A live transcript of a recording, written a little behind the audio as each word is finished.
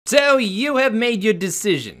So you have made your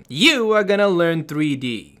decision. You are gonna learn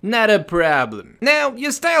 3D. Not a problem. Now,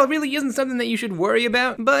 your style really isn't something that you should worry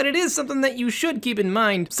about, but it is something that you should keep in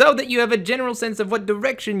mind so that you have a general sense of what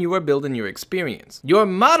direction you are building your experience. Your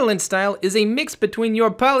modeling style is a mix between your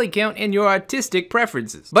poly count and your artistic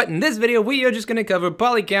preferences. But in this video, we are just gonna cover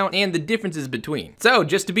poly count and the differences between. So,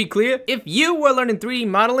 just to be clear, if you are learning 3D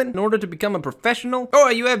modeling in order to become a professional,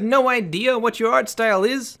 or you have no idea what your art style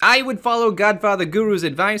is, I would follow Godfather Guru's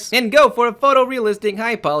advice and go for a photorealistic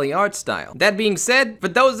high poly art style. That being said, for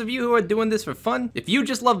those of you who are doing this for fun, if you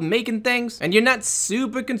just love making things and you're not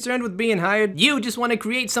super concerned with being hired, you just want to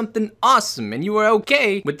create something awesome and you are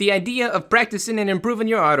okay with the idea of practicing and improving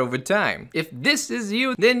your art over time. If this is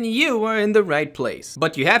you, then you are in the right place.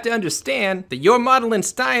 But you have to understand that your modeling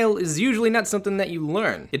style is usually not something that you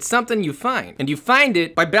learn. It's something you find. And you find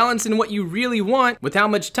it by balancing what you really want with how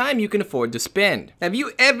much time you can afford to spend. Have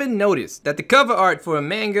you ever noticed that the cover art for a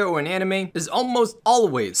manga or an anime is almost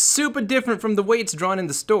always super different from the way it's drawn in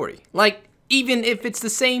the story? Like, even if it's the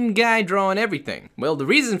same guy drawing everything. Well, the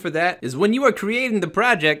reason for that is when you are creating the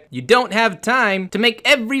project, you don't have time to make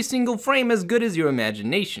every single frame as good as your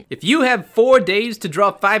imagination. If you have 4 days to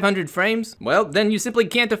draw 500 frames, well, then you simply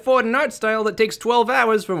can't afford an art style that takes 12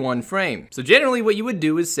 hours for one frame. So generally what you would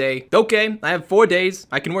do is say, okay, I have 4 days,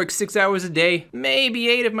 I can work 6 hours a day, maybe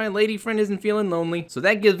 8 if my lady friend isn't feeling lonely. So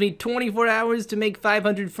that gives me 24 hours to make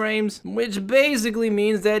 500 frames, which basically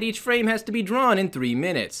means that each frame has to be drawn in 3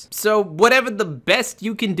 minutes. So whatever the best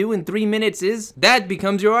you can do in 3 minutes is, that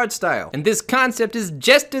becomes your art style. And this concept is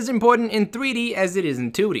just as important in 3D as it is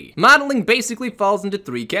in 2D. Modeling basically falls into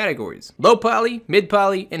 3 categories: low poly, mid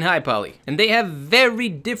poly, and high poly. And they have very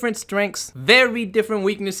different strengths, very different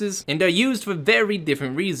weaknesses, and are used for very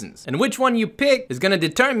different reasons. And which one you pick is gonna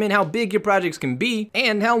determine how big your projects can be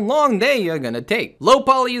and how long they are gonna take. Low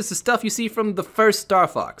poly is the stuff you see from the first Star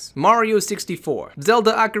Fox, Mario 64,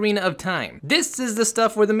 Zelda Ocarina of Time. This is the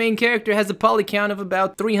stuff where the main character has a poly count of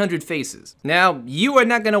about 300 faces. Now, you are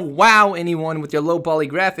not gonna wow anyone with your low poly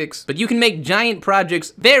graphics, but you can make giant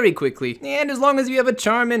projects very quickly, and as long as you have a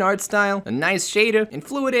charming art style, a nice shader, and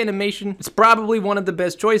fluid animation, it's probably one of the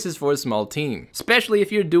best choices for a small team, especially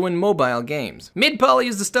if you're doing mobile games. Mid poly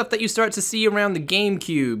is the stuff that you start to see around the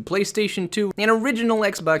GameCube, PlayStation 2, and original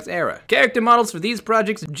Xbox era. Character models for these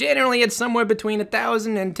projects generally at somewhere between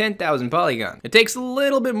 1,000 and 10,000 polygons. It takes a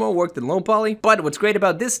little bit more work than low poly, but what's great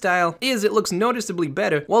about this style is it looks noticeably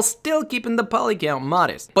better while still keeping the poly count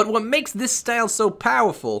modest. But what makes this style so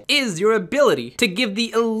powerful is your ability to give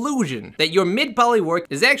the illusion that your mid poly work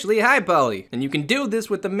is actually high poly, and you can do this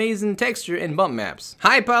with amazing texture and bump maps.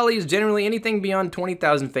 High poly is generally anything beyond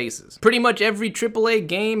 20,000 faces. Pretty much every AAA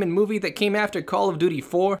game and movie that came after Call of Duty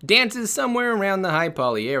 4 dances somewhere around the high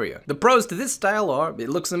poly area. The pros to this style are, it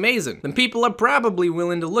looks amazing, and people are probably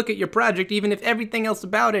willing to look at your project even if everything else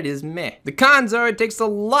about it is meh. The cons are, it takes a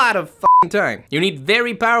lot of time. You need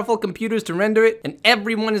very powerful computers to render it, and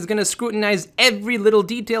everyone is gonna scrutinize every little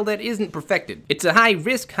detail that isn't perfected. It's a high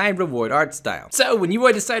risk, high reward art style. So when you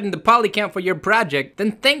are deciding the poly count for your project,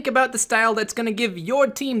 then think about the style that's gonna give your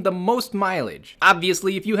team the most mileage.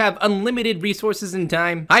 Obviously, if you have unlimited resources and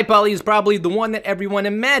time, high poly is probably the one that everyone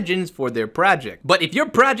imagines for their project. But if your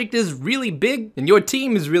project is really big and your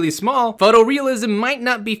team is really small, photorealism might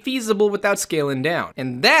not be feasible without scaling down.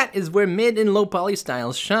 And that is where mid and low poly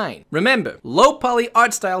styles shine. Remember, low poly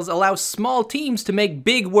art styles allow small teams to make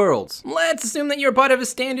big worlds. Let's assume that you're part of a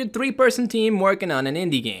standard 3-person team working on an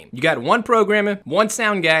indie game. You got one programmer, one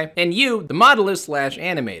sound guy, and you, the modeler /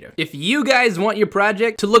 animator. If you guys want your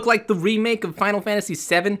project to look like the remake of Final Fantasy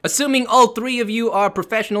VII, assuming all 3 of you are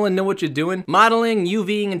professional and know what you're doing, modeling,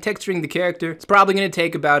 UVing, and texturing the character, it's probably gonna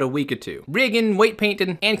take about a week or 2. Rigging, weight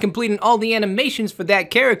painting, and completing all the animations for that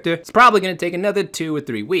character, it's probably gonna take another 2 or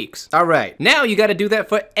 3 weeks. Alright, now you gotta do that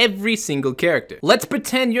for every single character. Let's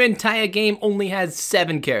pretend your entire game only has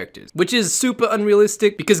 7 characters, which is super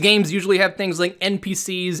unrealistic because games usually have things like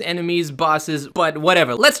NPCs, enemies, bosses, but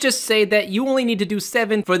whatever. Let's just say that you only need to do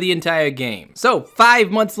 7 for the entire game. So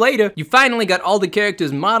 5 months later, you finally got all the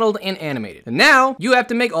characters modeled and animated. And now you have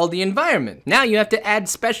to make all the environment. Now you have to add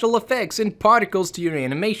special effects and particles to your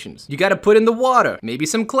animations. You gotta put in the water, maybe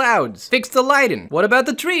some clouds, fix the lighting. What about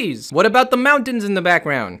the trees? What about the mountains in the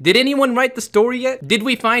background? Did anyone write the story yet? Did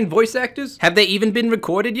we find voice actors? Have they even been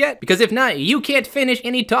recorded yet? Because if not, you can't finish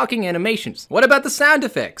any talking animations. What about the sound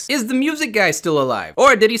effects? Is the music guy still alive?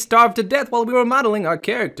 Or did he starve to death while we were modeling our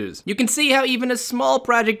characters? You can see how even a small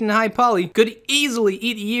project in high poly could easily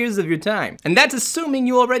eat years of your time. And that's assuming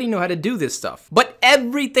you already know how to do this stuff. But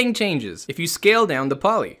everything changes if you scale down the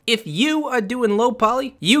poly. If you are doing low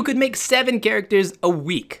poly, you could make 7 characters a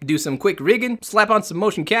week. Do some quick rigging, slap on some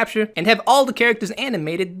motion capture, and have all the characters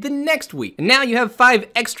animated the next week. And now you have 5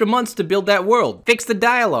 extra months to build that world, fix the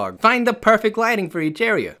dialogue, find the perfect lighting for each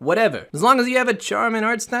area, whatever. As long as you have a charming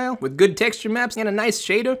art style with good texture maps and a nice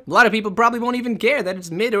shader, a lot of people probably won't even care that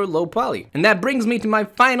it's mid or low poly. And that brings me to my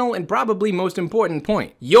final and probably most important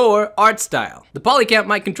point: your art style. The poly count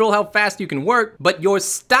might control how fast you can work, but your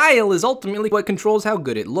style is ultimately what controls how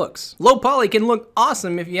good it looks. Low poly can look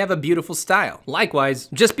awesome if you have a beautiful style. Likewise,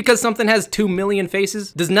 just because something has 2 million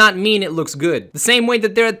faces does not mean it looks good. The same way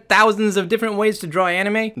that there are thousands of different ways to draw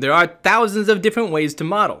anime, there are thousands of different ways to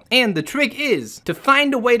model. And the trick is to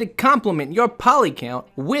find a way to complement your poly count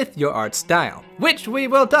with your art style, which we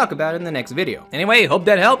will talk about in the next video. Anyway, hope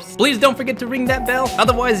that helps. Please don't forget to ring that bell,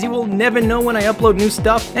 otherwise you will never know when I upload new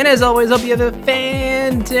stuff. And as always, hope you have a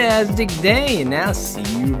fantastic day, and I'll see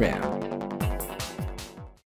you around.